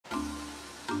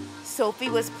Sophie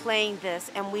was playing this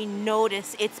and we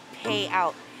noticed its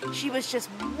payout. She was just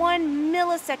 1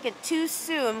 millisecond too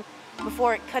soon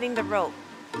before cutting the rope.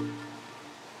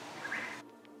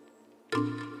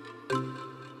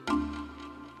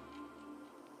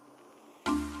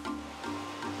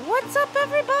 What's up,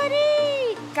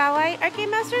 everybody? Kawaii Arcade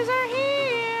Masters are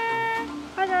here.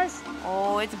 Hi, guys.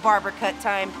 Oh, it's barber cut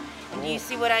time. And do you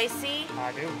see what I see?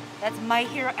 I do. That's My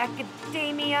Hero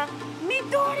Academia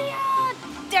Midoriya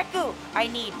Deku. I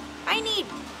need.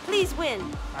 Please win.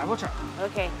 I will try.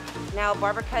 Okay. Now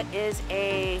barber cut is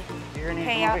a You're gonna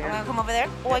payout. I'm gonna come over there.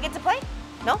 Oh, I get to play?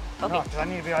 No? Okay. No, because I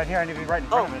need to be right here. I need to be right in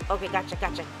front of it. Okay. Gotcha.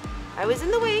 I was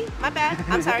in the way. My bad.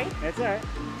 I'm sorry. It's all right.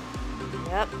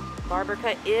 Yep. Barber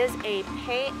cut is a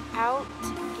payout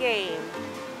game.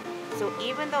 So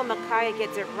even though Micaiah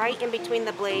gets it right in between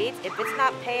the blades, if it's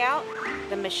not payout,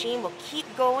 the machine will keep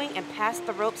going and pass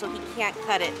the rope so he can't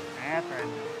cut it. That's right.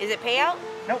 Is it payout?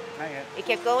 Nope, not yet. It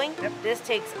kept going? Yep. This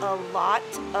takes a lot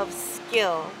of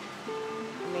skill.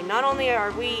 I mean, not only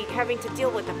are we having to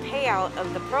deal with the payout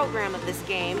of the program of this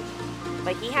game,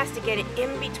 but he has to get it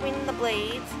in between the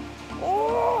blades.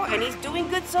 Oh, and he's doing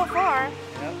good so far.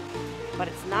 Yep. But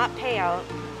it's not payout.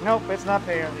 Nope, it's not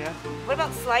payout yet. What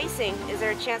about slicing? Is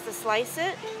there a chance to slice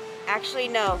it? Actually,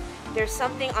 no. There's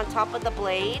something on top of the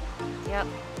blade. Yep.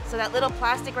 So that little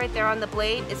plastic right there on the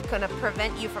blade is going to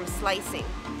prevent you from slicing.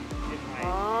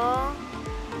 Oh.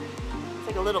 It's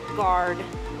like a little guard.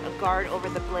 A guard over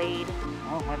the blade.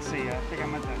 Oh, let's see. I think I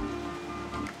meant that.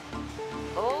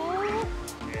 Oh.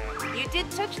 Yeah. You did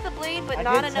touch the blade, but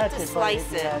not enough to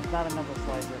slice it. Yeah, it's not enough to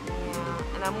slice it.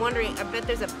 Yeah. And I'm wondering, I bet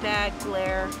there's a bad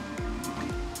glare.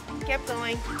 Kept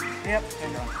going. Yep,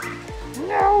 keep going.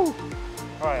 No!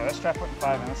 Alright, let's try putting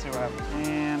 5 in. Let's see what happens.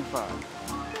 And 5.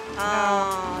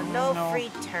 Oh, no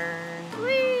free turn.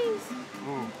 Please.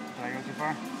 Ooh, did I go too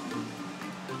far?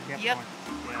 Yep. Going. Yeah, too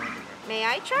far. May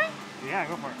I try? Yeah,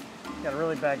 go for it. Got a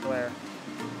really bad glare.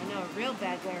 I know, a real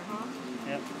bad glare, huh?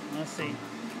 Yep, let's see.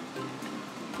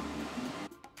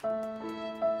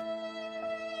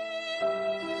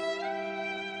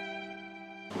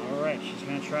 Alright, she's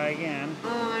gonna try again.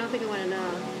 Oh, I don't think I went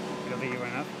enough. You don't think you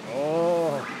went up?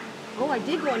 Oh. Oh, I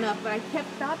did go enough, but I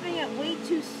kept stopping it way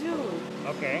too soon.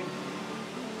 Okay.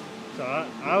 So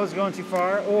I was going too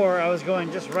far, or I was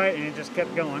going just right and it just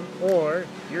kept going, or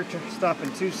you're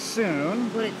stopping too soon.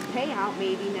 But it's payout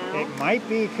maybe now. It might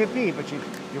be, it could be, but you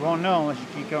won't know unless you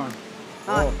keep going.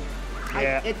 Oh,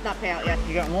 yeah. It's not payout yet.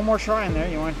 You got one more try in there.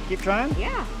 You want to keep trying?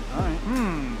 Yeah. All right.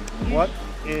 What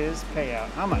is payout?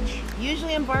 How much?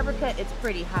 Usually in barber cut, it's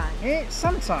pretty high.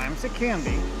 Sometimes it can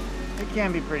be. It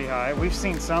can be pretty high. We've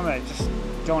seen some that just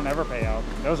don't ever pay out.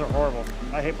 Those are horrible.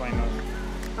 I hate playing those.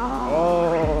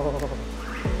 Oh.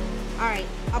 All right,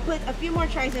 I'll put a few more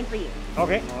tries in for you.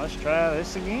 Okay, well, let's try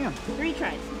this again. 3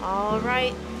 tries. All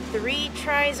right, 3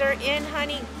 tries are in,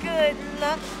 honey. Good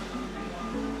luck.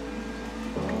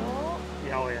 Oh.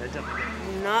 Yeah,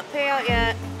 definitely. Not payout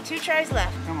yet. 2 tries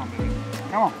left. Come on, baby.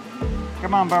 Come on.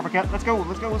 Come on, Barber Cat. Let's go.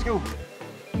 Let's go. Let's go.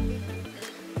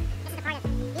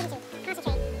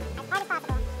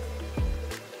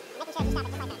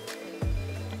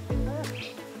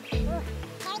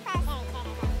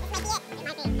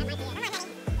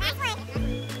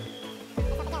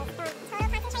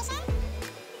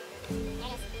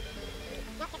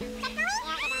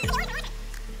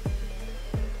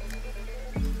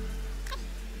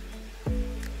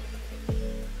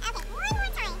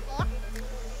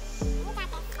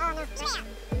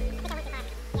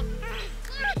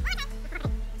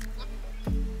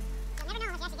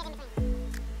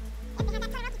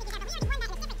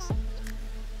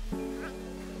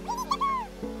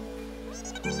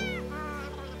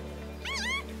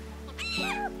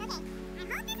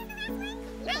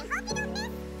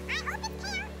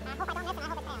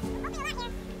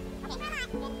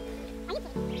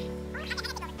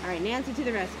 All right, Nancy to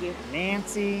the rescue.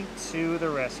 Nancy to the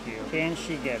rescue. Can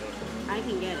she get it? I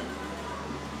can get it.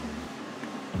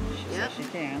 She says she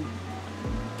can.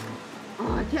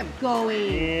 Oh, I kept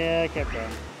going. Yeah, I kept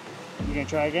going. You gonna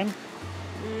try again?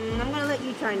 I'm gonna let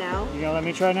you try now. You gonna let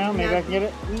me try now? Maybe I can get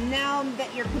it? Now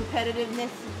that your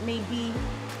competitiveness may be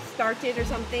started or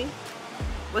something.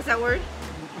 What's that word?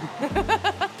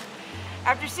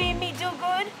 After seeing me do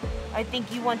good, I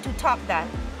think you want to top that.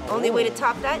 Only way to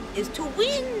top that is to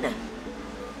win.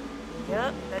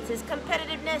 Yep, that's his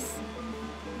competitiveness.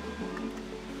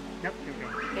 Yep, keep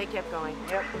going. It kept going.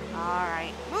 Yep. All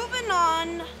right, moving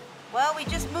on. Well, we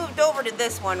just moved over to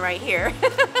this one right here.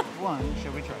 One,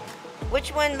 should we try?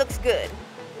 Which one looks good?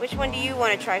 Which one do you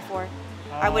want to try for?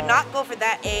 I would not go for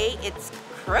that A. It's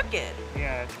crooked.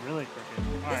 Yeah, it's really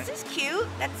crooked. This is cute.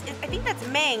 I think that's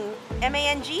Mang.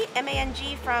 M-A-N-G.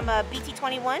 M-A-N-G from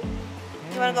BT21. Do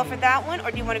you want to go for that one,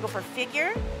 or do you want to go for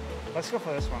figure? Let's go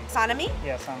for this one. Sonomy?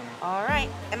 Yeah, Sonomy. All right.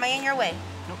 Am I in your way?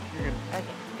 Nope, you're good. Okay.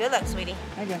 Good luck, sweetie.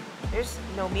 Again. There's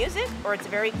no music, or it's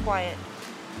very quiet?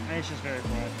 It's just very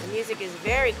quiet. The music is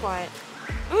very quiet.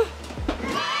 Well,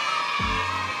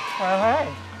 hey.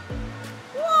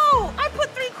 Whoa! I put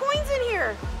 3 coins in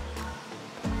here.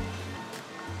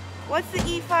 What's the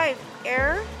E5?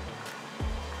 Error?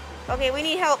 Okay, we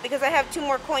need help because I have 2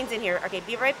 more coins in here. Okay,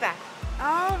 be right back.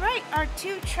 All right, our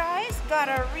 2 tries got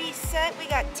a reset. We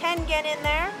got 10 get in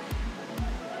there.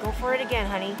 Go for it again,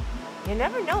 honey. You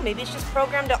never know. Maybe it's just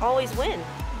programmed to always win.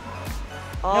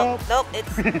 Oh, nope.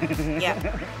 It's, yeah.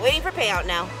 Waiting for payout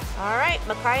now. All right,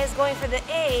 Makaya's going for the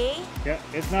A. Yeah,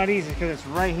 it's not easy because it's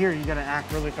right here. You got to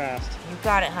act really fast. You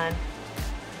got it, hun.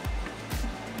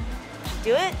 Did you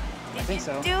do it? I think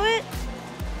so. Do it?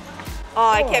 Oh,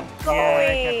 I kept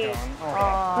going. Yeah,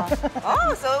 I kept going.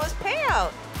 Oh, so it was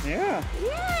payout. Yeah.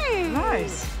 Yay.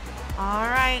 Nice. All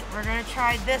right, we're going to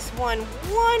try this one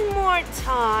more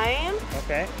time.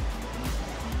 Okay.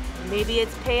 Maybe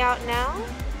it's payout now.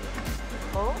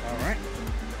 Oh. All right.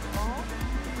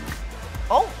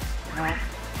 Oh. No.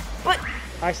 But.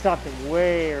 I stopped it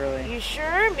way early. You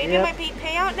sure? Maybe it might be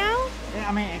payout now? Yeah,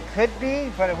 I mean, it could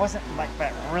be, but it wasn't like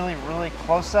that really, really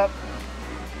close up.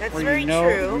 That's where very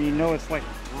true. Where you know it's like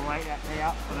right at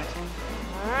payout for the next one.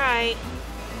 All right.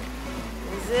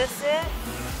 Is this it?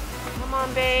 Come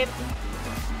on, babe.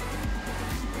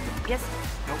 Yes.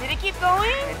 Nope. Did it keep going?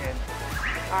 It did.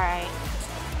 All right.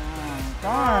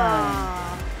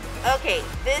 Darn. Okay,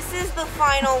 this is the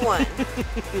final one.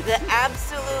 The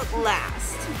absolute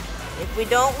last. If we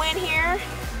don't win here,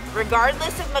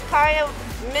 regardless if Makaya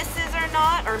misses or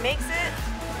not, or makes it,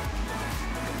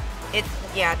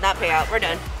 not payout. We're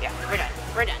done. Yeah, we're done.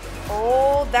 We're done.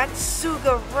 Oh, that's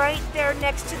Suga right there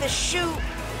next to the chute.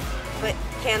 But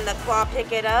can the claw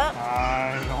pick it up?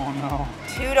 I don't know.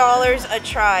 $2 a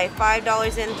try,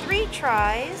 $5 in 3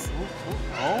 tries.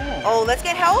 Oh, let's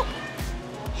get help.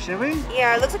 Should we?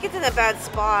 Yeah, it looks like it's in a bad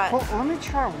spot. Well, let me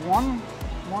try one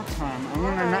more time.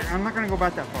 I'm not gonna go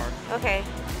back that far. Okay.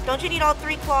 Don't you need all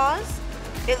 3 claws?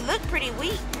 It looked pretty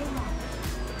weak.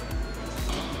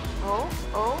 Oh,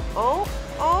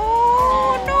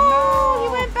 no! He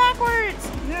went backwards.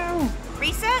 No.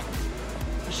 Reset?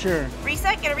 Sure.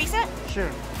 Reset? Get a reset?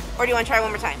 Sure. Or do you want to try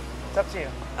one more time? It's up to you.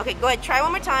 Okay, go ahead. Try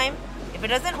one more time. If it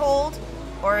doesn't hold,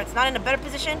 or it's not in a better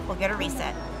position, we'll get a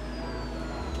reset.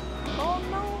 Oh,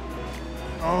 no.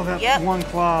 Oh, that's one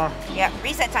claw. Yeah,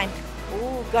 reset time.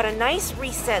 Ooh, got a nice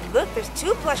reset. Look, there's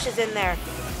 2 plushes in there.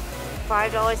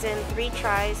 $5 in 3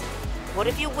 tries. What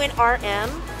if you win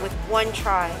RM with 1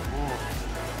 try?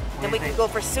 Ooh. Then we can go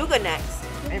for Suga next.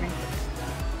 Maybe.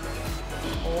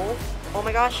 Oh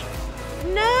my gosh.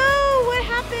 No, what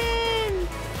happened?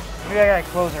 Maybe I gotta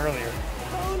close earlier.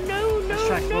 Oh no, Let's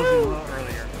try closing a little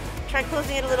earlier. Try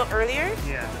closing it a little earlier?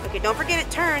 Yeah. Okay, don't forget it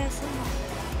turns.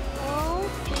 Oh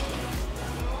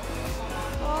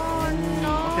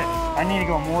no. Okay, I need to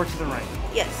go more to the right.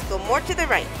 Yes, go more to the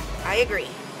right. I agree.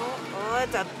 Oh,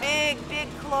 it's a big, big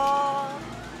claw.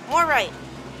 More right.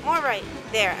 More right.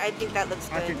 There, I think that looks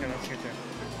good. I think that looks good too.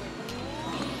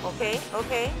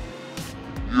 Okay.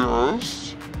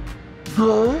 Yes.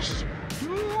 Yes.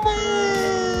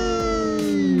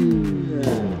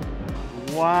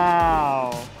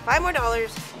 Wow. $5 more.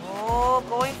 Oh,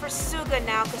 going for Suga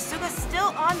now, because Suga's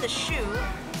still on the chute.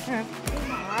 Yeah.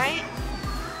 All right.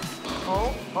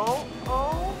 Oh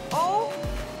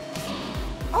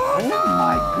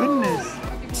my goodness.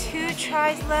 2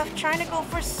 tries left, trying to go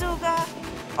for Suga.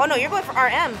 Oh no, you're going for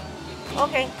RM.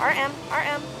 Okay, RM.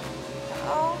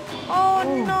 Oh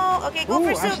no. Okay, go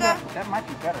for Suga. Actually, that might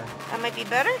be better. That might be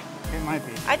better? It might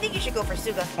be. I think you should go for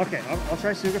Suga. Okay, I'll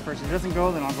try Suga first. If it doesn't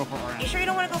go, then I'll go for RM. You sure you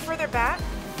don't want to go further back?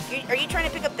 Are you trying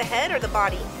to pick up the head or the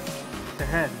body? The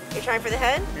head. You're trying for the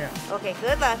head? Yeah. Okay,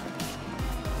 good luck.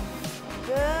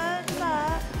 Good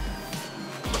luck.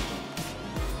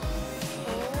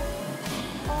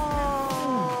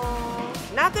 Oh.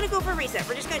 Not gonna go for reset.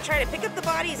 We're just gonna try to pick up the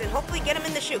bodies and hopefully get them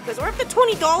in the chute, because we're up to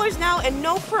 $20 now and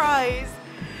no prize.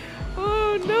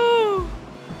 Oh no.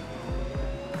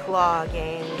 Claw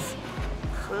games.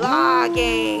 Claw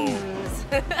games.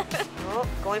 Oh,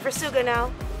 going for Suga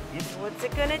now. Yep. What's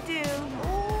it gonna do?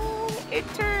 Oh, it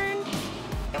turned.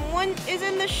 And 1 is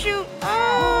in the chute.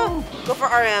 Oh. Go for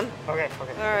RM. Okay.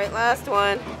 All right, last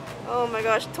one. Oh my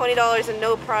gosh, $20 and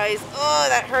no prize. Oh,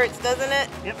 that hurts, doesn't it?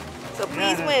 Yep. So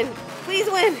please win. Please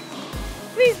win.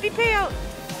 Please be payout.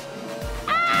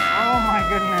 Oh my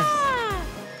goodness.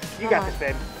 You got this,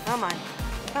 babe. Come on.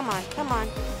 Come on, come on.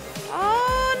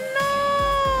 Oh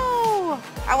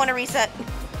no! I want to reset.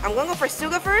 I'm gonna go for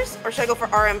Suga first, or should I go for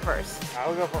RM first?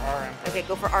 I'll go for RM first. Okay,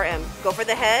 go for RM. Go for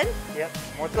the head. Yep,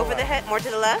 more to Go the for the left. head, more to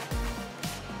the left.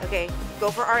 Okay,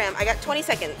 go for RM. I got 20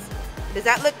 seconds. Does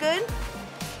that look good?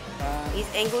 He's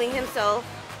angling himself.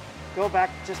 Go back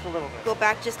just a little bit. Go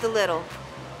back just a little.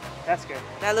 That's good.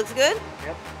 That looks good?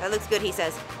 Yep. That looks good, he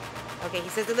says. Okay, he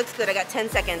says it looks good. I got 10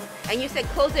 seconds. And you said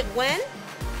close it when?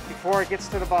 Before it gets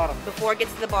to the bottom. Before it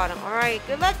gets to the bottom. All right,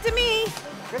 good luck to me.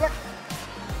 Good luck.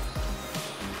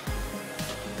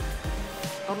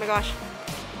 Oh my gosh.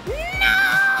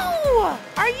 No!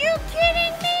 Are you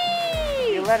kidding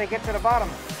me? You let it get to the bottom.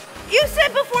 You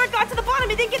said before it got to the bottom,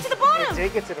 it didn't get to the bottom. It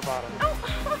did get to the bottom. Oh,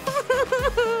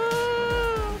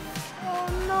 oh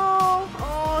no.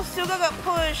 Oh, Suga got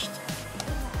pushed.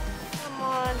 Come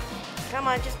on. Come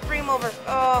on, just bring him over.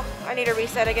 Oh, I need a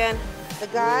reset again. The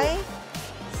guy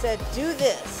said, do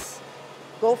this.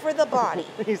 Go for the body.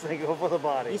 He said go for the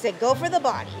body. He said, go for the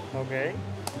body. Okay.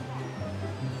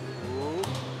 Ooh.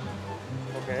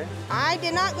 Okay. I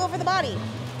did not go for the body.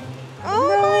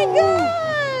 Oh my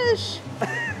gosh.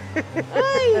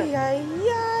 Ay, ay,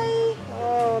 ay.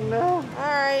 Oh no.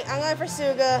 Alright, I'm going for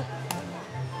Suga.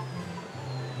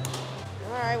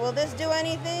 Alright, will this do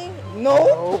anything? Nope.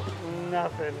 Nope,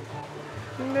 nothing.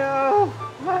 No,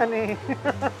 money.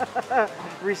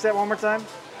 Reset one more time.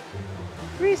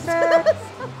 Reset.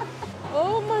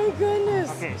 Oh my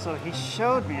goodness. Okay, so he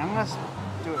showed me. I'm gonna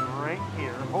do it right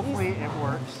here. Hopefully it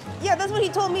works. Yeah, that's what he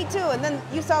told me too, and then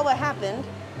you saw what happened.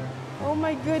 Oh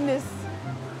my goodness.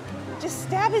 Just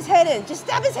stab his head in. Just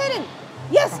stab his head in.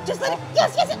 Yes, just let it.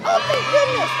 Yes, yes. Oh, thank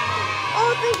goodness.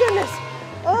 Oh, thank goodness.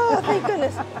 Oh, thank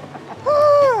goodness.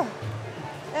 Oh.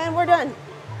 And we're done.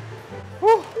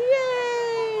 Woo. Yay.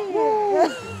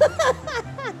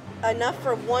 Enough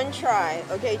for one try.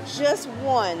 Okay, just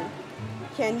one.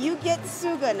 Can you get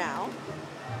Suga now?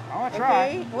 I want to try.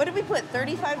 Okay. What did we put?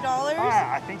 $35?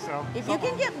 I think so. If you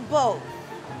can get both,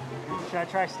 Should I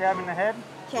try stabbing the head?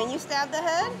 can you stab the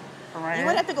head? From right You here?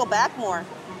 would have to go back more.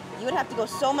 You would have to go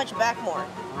so much back more.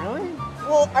 Really?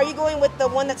 Well, are you going with the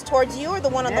one that's towards you or the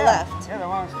one on the left? Yeah, the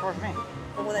one that's towards me.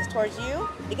 The one that's towards you?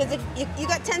 Because if you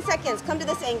got 10 seconds, come to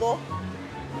this angle.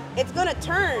 It's gonna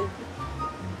turn.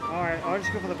 All right, I'll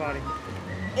just go for the body.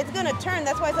 It's gonna turn.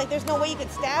 That's why it's like there's no way you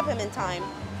could stab him in time.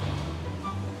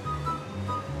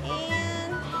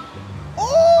 And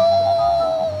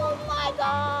oh my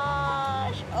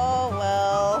gosh! Oh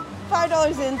well,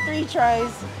 $5 in 3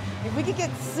 tries. If we could get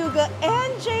Suga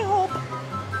and J-Hope,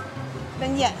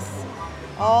 then yes.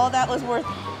 Oh, that was worth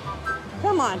it.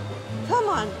 Come on, come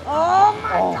on. Oh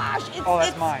my gosh!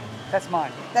 That's mine. That's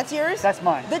mine. That's yours? That's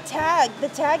mine. The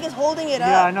tag is holding it up.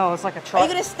 Yeah, I know. It's like a truck. Are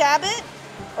you gonna stab it?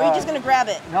 Or are you just gonna grab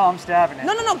it? No, I'm stabbing it.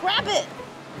 No, grab it.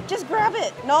 Just grab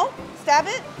it. No? Stab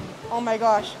it? Oh my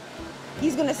gosh.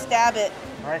 He's gonna stab it.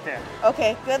 Right there.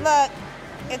 Okay, good luck.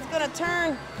 It's gonna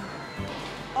turn.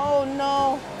 Oh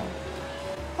no.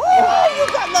 Oh, you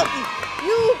got lucky.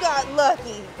 You got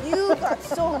lucky. You got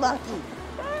so lucky.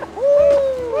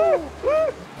 Woo.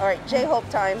 All right, J-Hope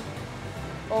time.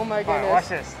 Oh my goodness. All right, watch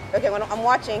this. Okay, I'm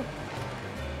watching.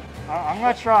 I'm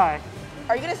gonna try.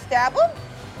 Are you gonna stab him?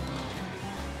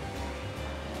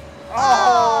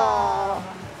 Oh!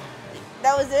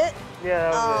 That was it?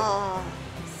 Yeah, that was Oh,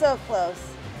 so close.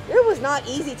 It was not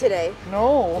easy today. it.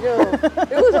 No. No,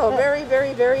 it was a very,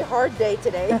 very, very hard day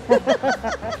today.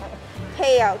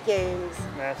 Payout games.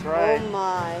 That's right. Oh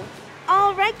my.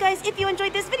 Alright guys, if you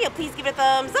enjoyed this video, please give it a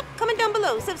thumbs up, comment down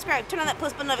below, subscribe, turn on that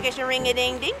post bell notification,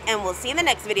 ring-a-ding-ding, and we'll see you in the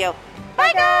next video.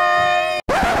 Bye guys!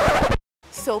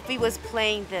 Sophie was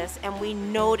playing this and we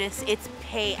noticed it's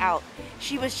Payout.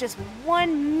 She was just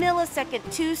 1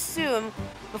 millisecond too soon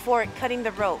before cutting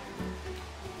the rope.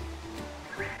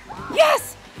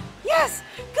 Yes! Yes!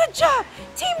 Good job!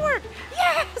 Teamwork!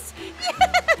 Yes!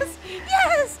 Yes!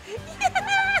 Yes!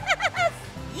 Yes!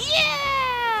 Yes!